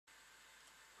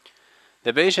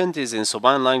The patient is in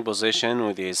supine lying position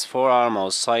with his forearm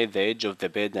outside the edge of the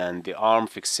bed and the arm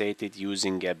fixated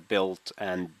using a belt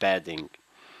and padding.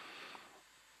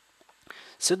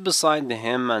 Sit beside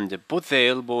him and put the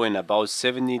elbow in about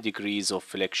 70 degrees of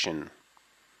flexion.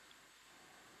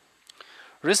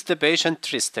 Rest the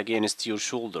patient wrist against your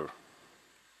shoulder.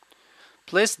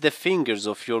 Place the fingers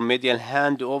of your medial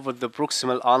hand over the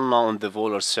proximal ulna on the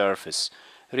volar surface.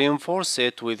 Reinforce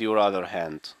it with your other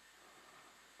hand.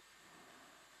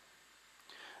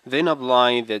 Then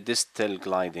apply the distal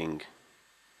gliding.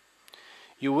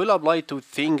 You will apply two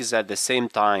things at the same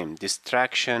time,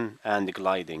 distraction and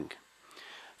gliding.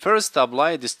 First,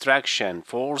 apply distraction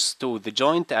force to the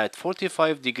joint at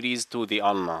 45 degrees to the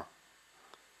ulna.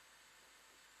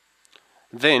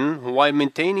 Then, while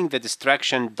maintaining the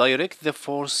distraction, direct the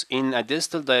force in a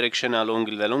distal direction along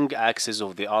the long axis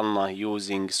of the ulna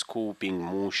using scooping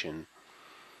motion.